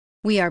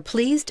We are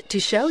pleased to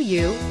show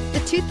you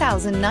the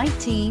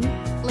 2019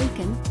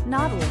 Lincoln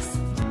Nautilus.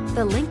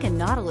 The Lincoln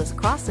Nautilus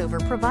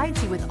crossover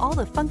provides you with all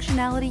the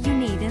functionality you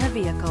need in a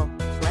vehicle.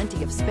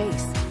 Plenty of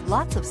space,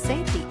 lots of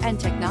safety and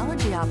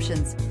technology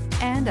options,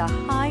 and a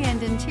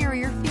high-end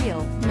interior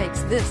feel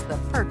makes this the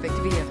perfect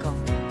vehicle.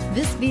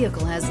 This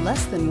vehicle has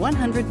less than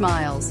 100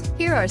 miles.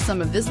 Here are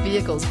some of this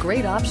vehicle's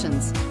great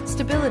options: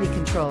 stability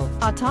control,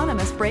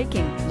 autonomous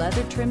braking,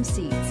 leather trim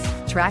seats,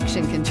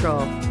 traction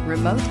control,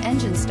 remote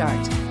engine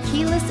start,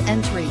 keyless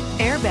entry,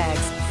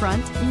 airbags,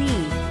 front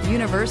knee,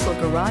 universal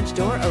garage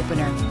door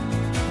opener,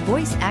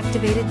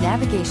 voice-activated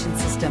navigation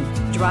system,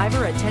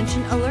 driver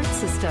attention alert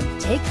system.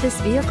 Take this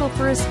vehicle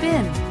for a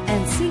spin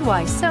and see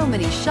why so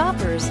many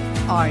shoppers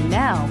are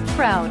now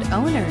proud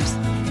owners.